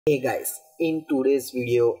Hey guys, in today's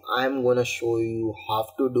video I'm gonna show you how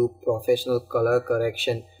to do professional color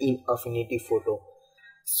correction in Affinity Photo.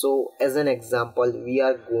 So as an example, we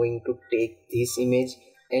are going to take this image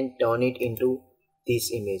and turn it into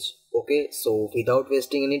this image. Okay, so without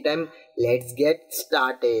wasting any time, let's get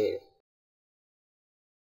started.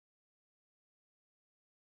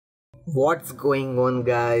 What's going on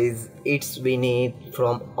guys, it's Vinay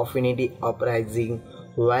from Affinity Uprising.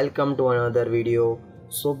 Welcome to another video.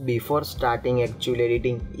 So before starting actual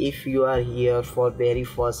editing, if you are here for very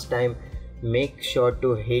first time, make sure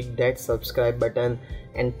to hit that subscribe button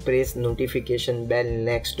and press notification bell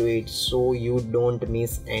next to it so you don't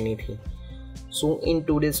miss anything. So in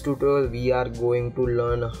today's tutorial we are going to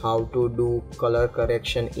learn how to do color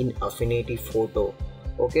correction in Affinity Photo.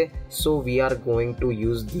 Okay, so we are going to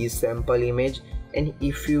use this sample image, and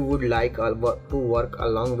if you would like to work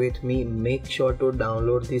along with me, make sure to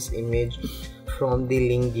download this image from the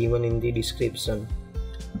link given in the description.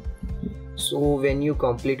 So when you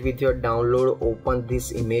complete with your download, open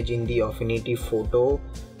this image in the Affinity Photo,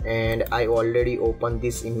 and I already opened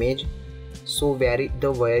this image. So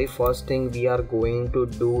the very first thing we are going to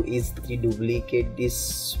do is to duplicate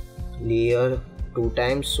this layer 2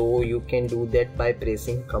 times. So you can do that by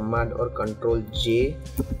pressing Command or Control J,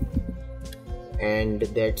 and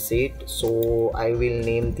that's it. So I will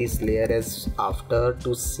name this layer as after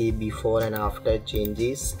to see before and after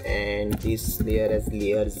changes, and this layer as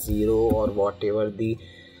layer 0 or whatever the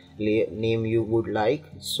name you would like.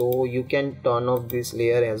 So you can turn off this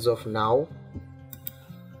layer as of now.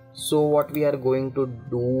 So what we are going to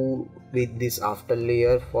do with this after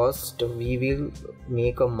layer, first we will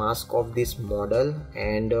make a mask of this model,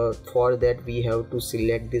 and for that we have to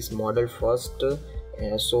select this model first.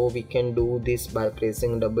 So we can do this by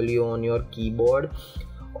pressing W on your keyboard,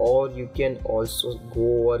 or you can also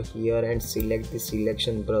go over here and select the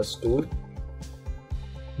selection brush tool.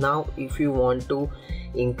 Now if you want to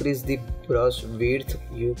increase the brush width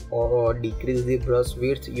or decrease the brush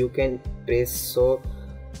width, you can press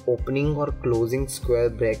opening or closing square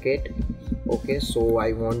bracket. Okay, so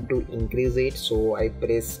I want to increase it, so I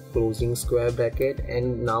press closing square bracket,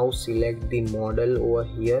 and now select the model over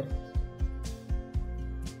here.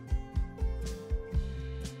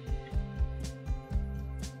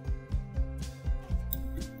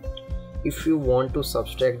 If you want to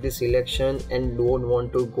subtract the selection and don't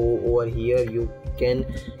want to go over here, you can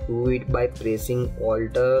do it by pressing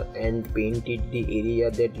Alt and paint it the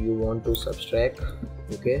area that you want to subtract.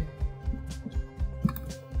 Okay,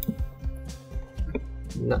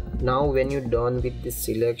 now when you're done with this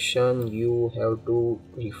selection, you have to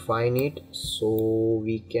refine it. So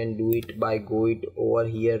we can do it by going over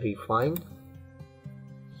here, refine.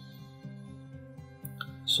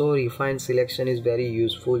 So refine selection is very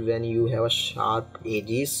useful when you have a sharp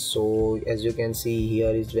edges. So as you can see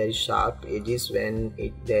here is very sharp edges when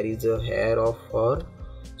there is a hair of her.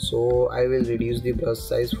 So I will reduce the brush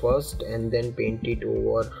size first and then paint it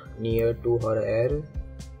over near to her hair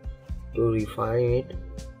to refine it.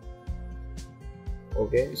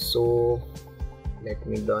 Okay, so let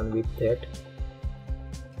me done with that.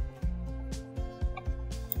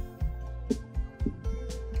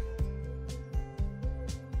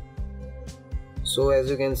 So as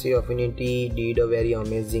you can see, Affinity did a very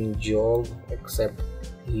amazing job except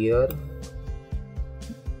here.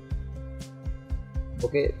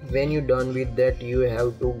 Okay, when you're done with that, you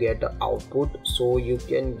have to get an output. So you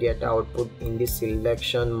can get output in the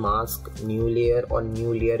selection, mask, new layer or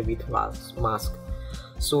new layer with mask.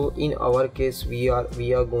 So in our case we are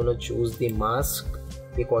gonna choose the mask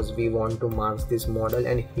because we want to mask this model,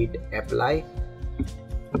 and hit apply.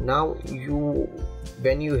 Now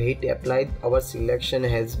when you hit apply, our selection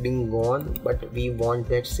has been gone, but we want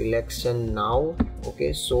that selection now.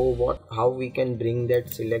 Okay, so how we can bring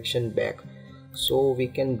that selection back? So we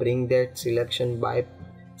can bring that selection by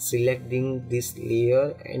selecting this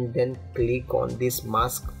layer and then click on this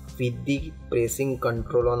mask with the pressing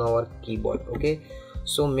Ctrl on our keyboard. Okay,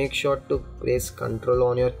 so make sure to press Ctrl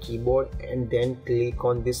on your keyboard and then click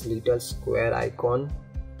on this little square icon.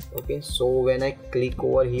 Okay, so when I click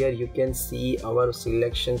over here, you can see our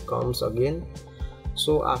selection comes again.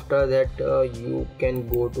 So after that you can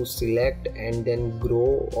go to select and then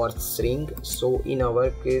grow or shrink. So in our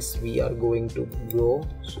case we are going to grow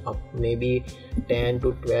up maybe 10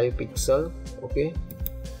 to 12 pixel. Okay,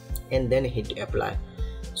 and then hit apply.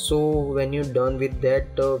 So when you're done with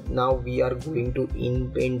that, now we are going to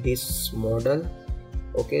inpaint this model.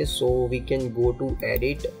 Okay, so we can go to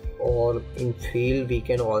edit, or in fill we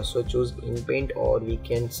can also choose inpaint, or we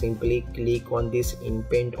can simply click on this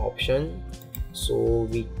inpaint option. So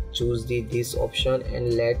we choose this option,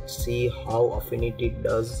 and let's see how Affinity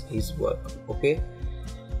does his work. Okay,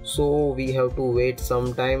 so we have to wait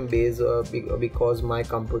some time because my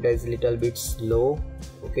computer is little bit slow.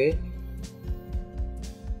 Okay,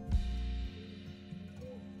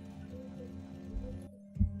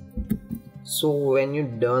 so when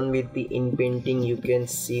you're done with the inpainting, you can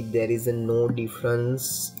see there is no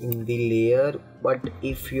difference in the layer, but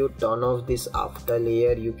if you turn off this after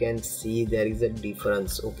layer, you can see there is a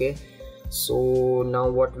difference. Okay, so now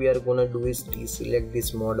what we are gonna do is deselect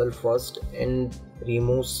this model first and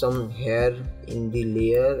remove some hair in the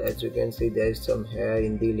layer. As you can see, there is some hair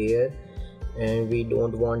in the layer and we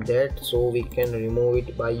don't want that, so we can remove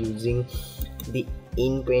it by using the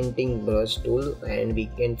inpainting brush tool, and we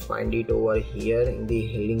can find it over here in the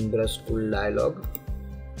healing brush tool dialog.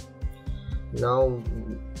 Now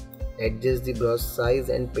adjust the brush size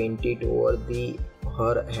and paint it over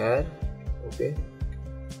her hair. Okay,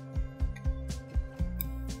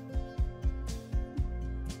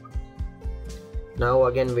 now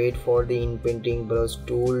again wait for the inpainting brush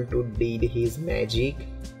tool to do his magic.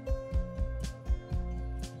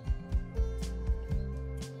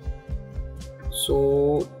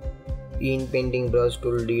 So inpainting brush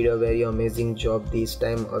tool did a very amazing job this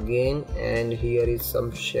time again, and here is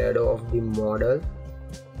some shadow of the model.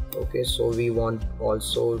 Okay, so we want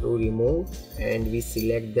also to remove, and we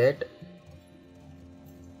select that.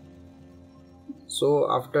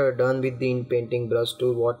 So after done with the inpainting brush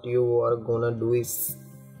tool, what you are gonna do is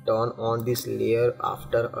turn on this layer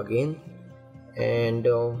after again, and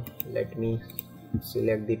let me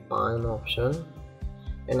select the pan option.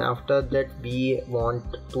 And after that, we want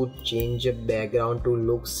to change the background to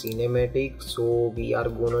look cinematic, so we are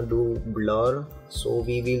gonna do blur. So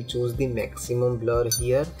we will choose the maximum blur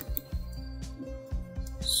here.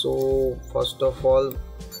 So first of all,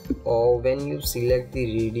 when you select the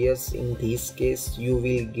radius, in this case you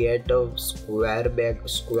will get a square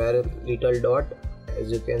little dot.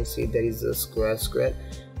 As you can see, there is a square,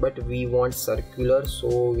 but we want circular,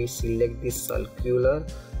 so we select the circular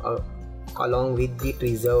along with the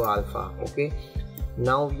preserve alpha. Okay,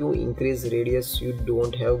 now you increase radius, you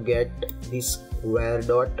don't have get this square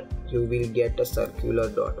dot, you will get a circular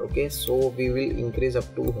dot. Okay, so we will increase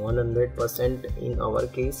up to 100% in our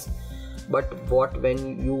case, but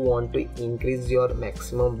when you want to increase your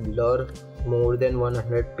maximum blur more than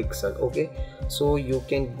 100 pixel. Okay, so you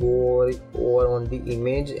can go over on the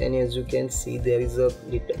image, and as you can see, there is a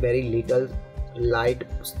very little light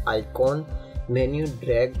icon. When you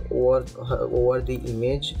drag over the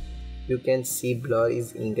image, you can see blur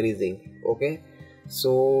is increasing. Okay,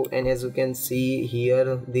 so and as you can see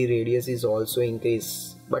here, the radius is also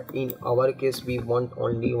increased, but in our case we want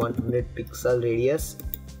only 100 pixel radius,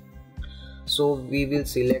 so we will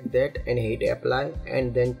select that and hit apply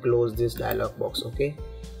and then close this dialog box. Okay,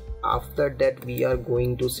 after that we are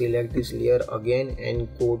going to select this layer again and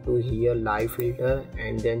go to here live filter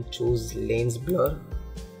and then choose lens blur.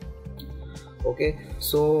 Okay,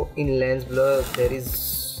 so in lens blur there is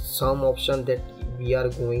some option that we are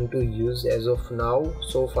going to use as of now.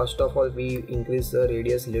 So first of all, we increase the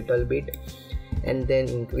radius little bit and then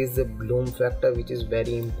increase the bloom factor, which is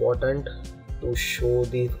very important to show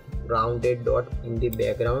the rounded dot in the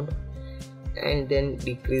background, and then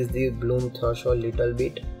decrease the bloom threshold little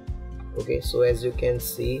bit. Okay, so as you can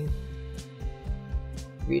see,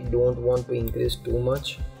 we don't want to increase too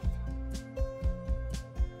much.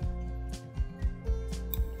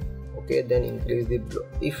 Okay, then increase the blur.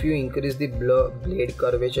 If you increase the blade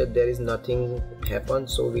curvature, there is nothing happen,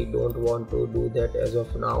 so we don't want to do that as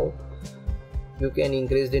of now. You can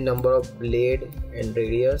increase the number of blade and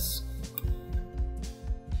radius.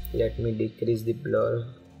 Let me decrease the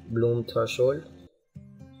bloom threshold.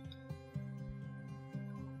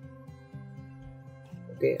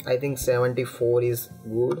 Okay, I think 74 is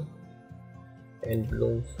good, and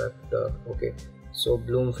bloom factor. Okay, so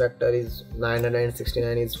bloom factor is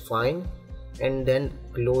 969 is fine, and then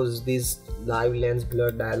close this live lens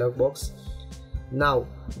blur dialog box. Now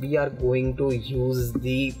we are going to use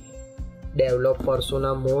the develop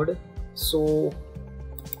persona mode, so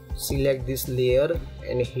select this layer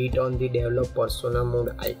and hit on the develop persona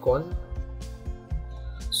mode icon.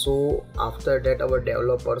 So after that, our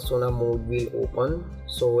develop persona mode will open,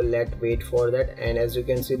 so let's wait for that. And as you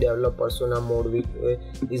can see, develop persona mode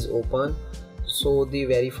is open. So the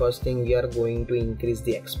very first thing, we are going to increase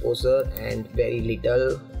the exposure, and very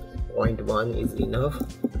little, 0.1 is enough.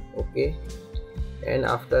 Okay, and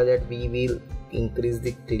after that we will increase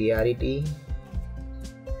the clarity.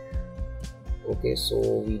 Okay, so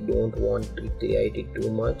we don't want the clarity too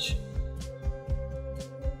much.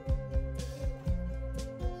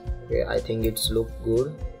 Okay, I think it's look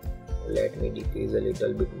good. Let me decrease a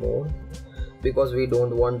little bit more because we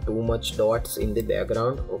don't want too much dots in the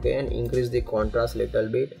background. Okay, and increase the contrast little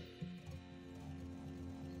bit.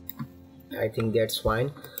 I think that's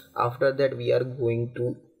fine. After that we are going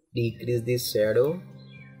to decrease the shadow.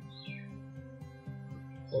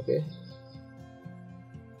 Okay,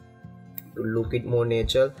 to look it more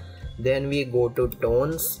natural. Then we go to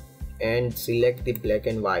tones and select the black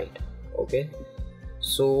and white. Okay,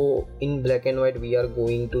 so in black and white we are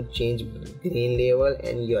going to change green level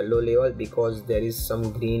and yellow level because there is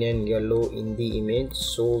some green and yellow in the image,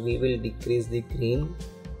 so we will decrease the green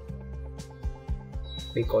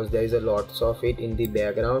because there is a lots of it in the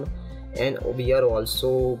background, and we are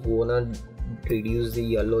also gonna reduce the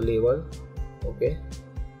yellow level.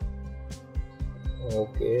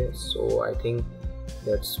 Okay, so I think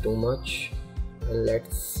that's too much, and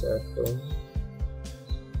let's set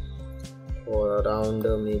for around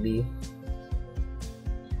maybe,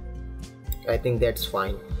 I think that's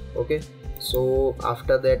fine. Okay, so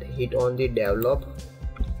after that hit on the develop.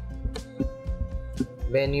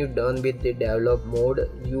 When you're done with the develop mode,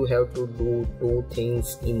 you have to do two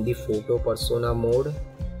things in the photo persona mode.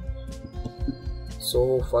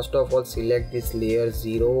 So first of all, select this layer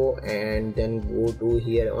 0 and then go to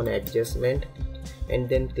here on adjustment and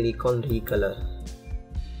then click on recolor.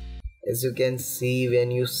 As you can see,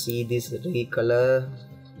 when you see this recolor,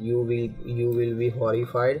 you will be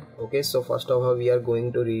horrified. Okay, so first of all we are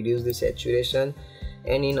going to reduce the saturation,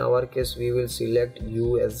 and in our case we will select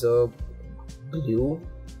U as a blue.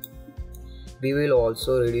 We will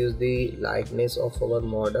also reduce the lightness of our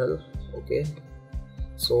model. Okay,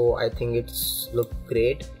 so I think it's look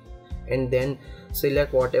great, and then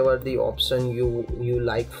select whatever the option you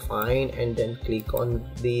like, fine, and then click on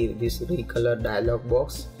this recolor dialog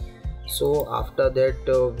box. So after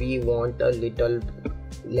that we want a little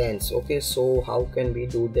lens. Okay, so how can we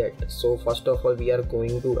do that? So first of all we are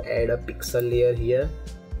going to add a pixel layer here,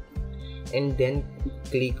 and then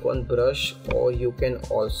click on brush, or you can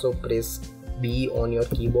also press B on your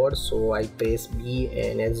keyboard. So I press B,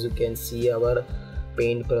 and as you can see our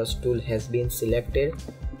paint brush tool has been selected.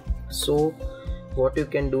 So what you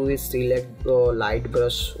can do is select light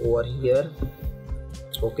brush over here.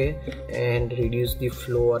 Okay, and reduce the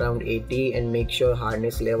flow around 80 and make sure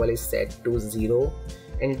hardness level is set to 0,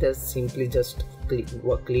 and just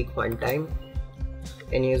click one time,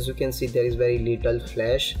 and as you can see there is very little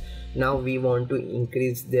flash. Now we want to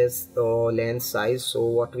increase this lens size, so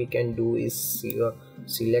what we can do is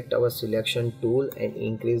select our selection tool and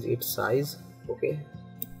increase its size. Okay,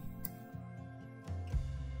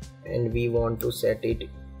 and we want to set it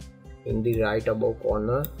in the right above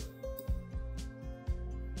corner.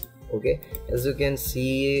 Okay, as you can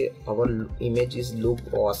see our images look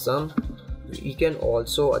awesome. You can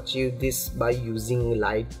also achieve this by using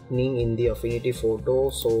lightning in the Affinity Photo.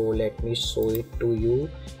 So let me show it to you.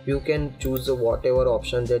 You can choose whatever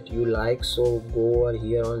option that you like. So go over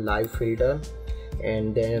here on live filter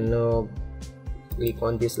and then click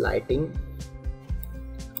on this lighting.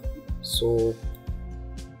 So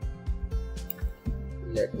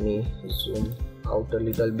let me zoom out a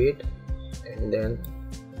little bit, and then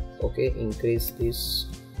okay, increase this.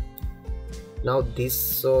 Now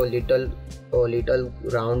this little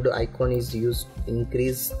round icon is used to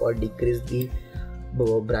increase or decrease the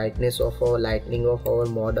brightness of our lightning of our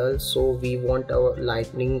model. So we want our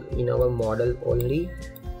lightning in our model only.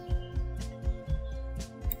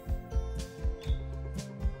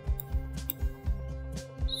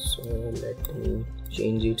 So let me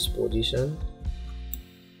change its position.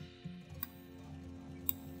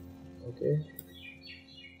 Okay,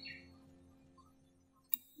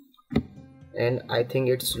 and I think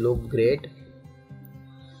it's look great.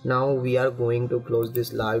 Now we are going to close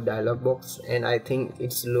this live dialog box, and I think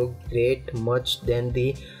it's look great much than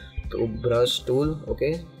the brush tool.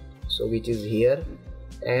 Okay, so which is here,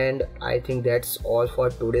 and I think that's all for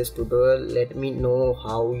today's tutorial. Let me know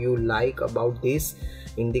how you like about this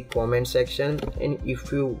in the comment section, and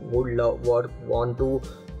if you would want to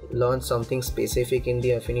learn something specific in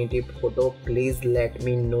the Affinity Photo, please let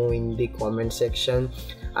me know in the comment section.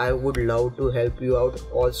 I would love to help you out.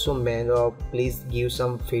 Also please give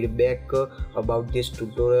some feedback about this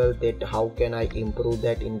tutorial, that how can I improve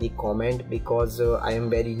that in the comment, because I am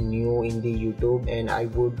very new in the YouTube and I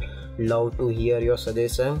would love to hear your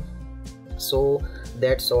suggestion. So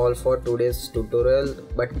that's all for today's tutorial,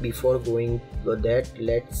 but before going to that,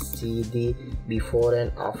 let's see the before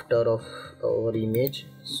and after of our image.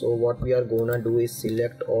 So what we are gonna do is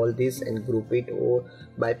select all this and group it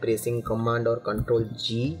by pressing Command or Control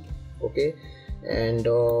G. Okay, and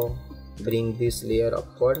bring this layer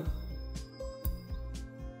upward.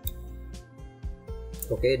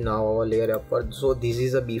 Okay, now our layer upward. So this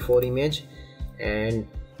is a before image and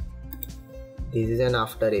this is an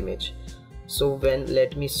after image. So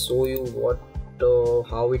let me show you what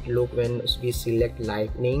how it look when we select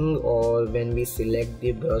lightning or when we select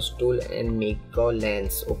the brush tool and make a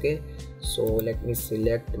lens. Okay, so let me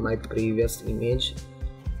select my previous image.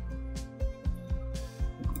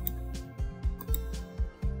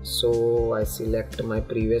 So I select my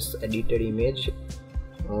previous edited image,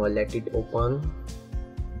 let it open.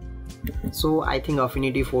 So I think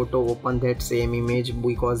Affinity Photo open that same image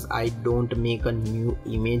because I don't make a new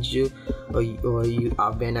image.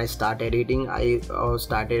 When I start editing, I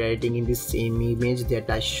started editing in the same image that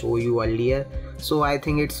I show you earlier. So I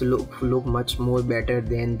think it's look much more better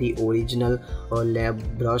than the original lab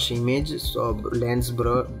brush image, so lens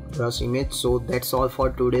brush image. So that's all for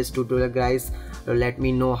today's tutorial, guys. Let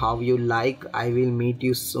me know how you like. I will meet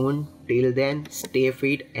you soon. Till then, stay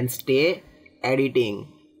fit and stay editing.